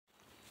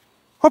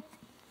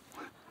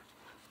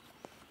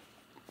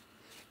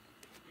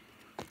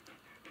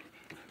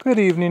Good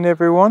evening,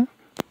 everyone.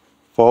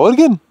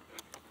 Folgen.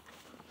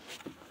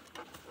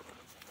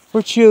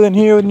 We're chilling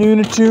here with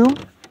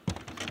Nunatum.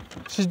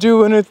 She's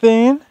doing her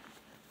thing,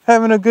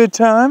 having a good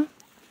time.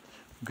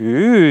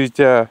 Good.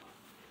 Good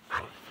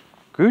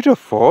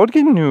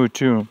Folgen,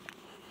 Nunatum.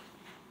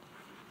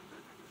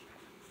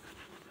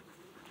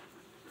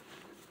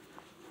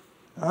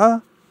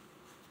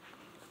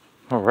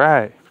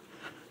 Alright.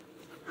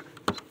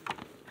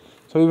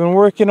 So we've been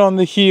working on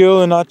the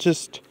heel and not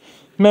just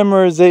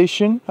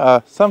memorization.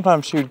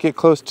 Sometimes she would get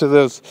close to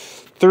those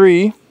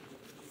 3.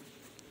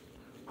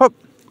 Hop.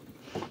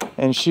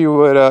 And she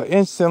would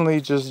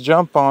instantly just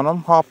jump on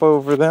them, hop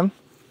over them,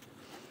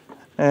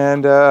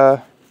 and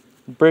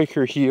break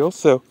her heel.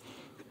 So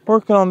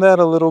working on that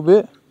a little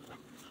bit.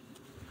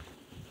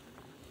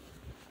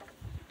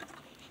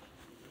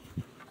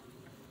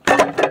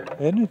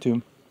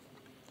 Nunatum.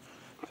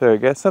 Sorry,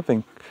 guys,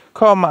 something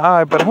caught my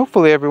eye, but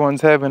hopefully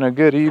everyone's having a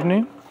good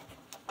evening.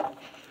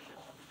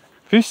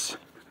 Peace.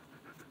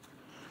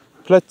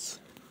 Let's.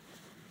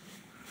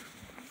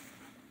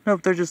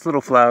 Nope, they're just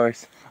little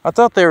flowers. I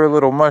thought they were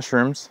little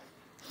mushrooms.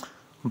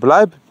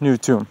 Bleib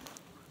Nunatum.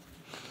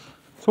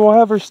 So we'll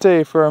have her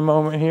stay for a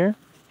moment here.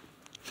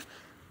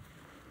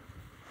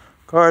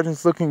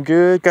 Garden's looking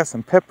good. Got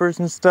some peppers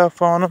and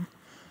stuff on them.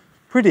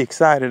 Pretty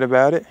excited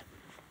about it.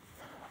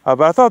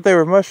 But I thought they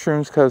were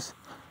mushrooms because,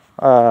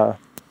 I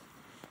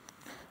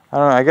don't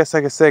know, I guess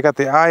I could say I got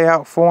the eye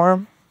out for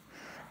them.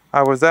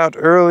 I was out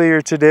earlier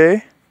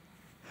today.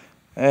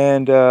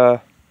 And, oh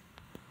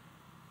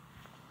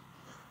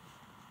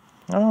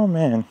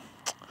man,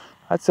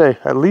 I'd say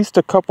at least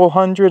a couple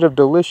hundred of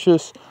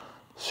delicious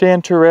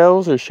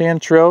chanterelles or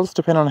chanterelles,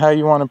 depending on how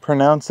you want to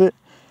pronounce it.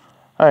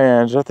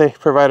 And they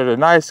provided a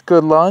nice,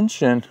 good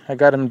lunch, and I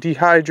got them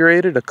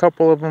dehydrated, a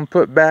couple of them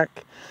put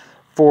back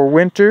for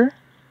winter.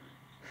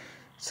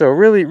 So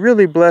really,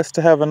 really blessed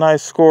to have a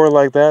nice score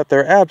like that.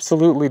 They're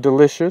absolutely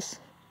delicious.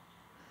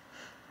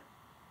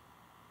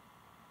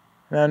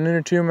 Now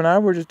Nunatum and I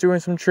were just doing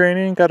some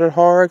training. Got it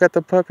hard. Got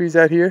the puppies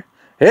out here.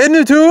 Hey,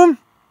 Nunatum!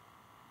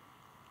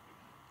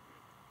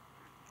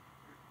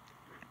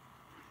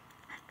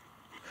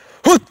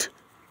 Hut!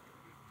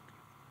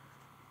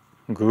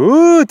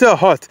 Gute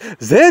Hut!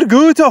 Sehr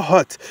gute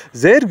Hut!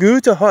 Sehr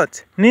gute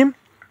Hut! Nim?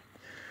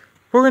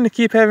 We're gonna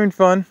keep having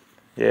fun.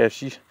 Yeah,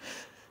 she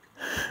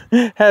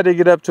had to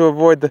get up to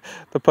avoid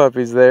the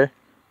puppies there.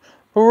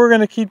 But we're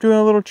gonna keep doing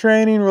a little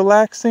training,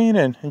 relaxing,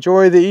 and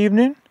enjoy the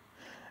evening.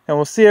 And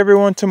we'll see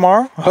everyone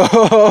tomorrow.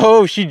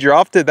 Oh, she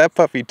dropped it. That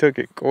puppy took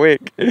it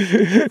quick.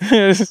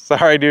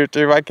 Sorry,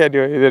 Nunatum. I can't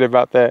do anything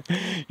about that.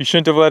 You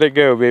shouldn't have let it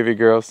go, baby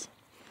girls.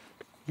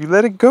 You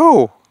let it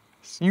go.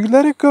 You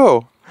let it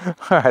go. All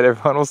right,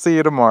 everyone. We'll see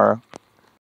you tomorrow.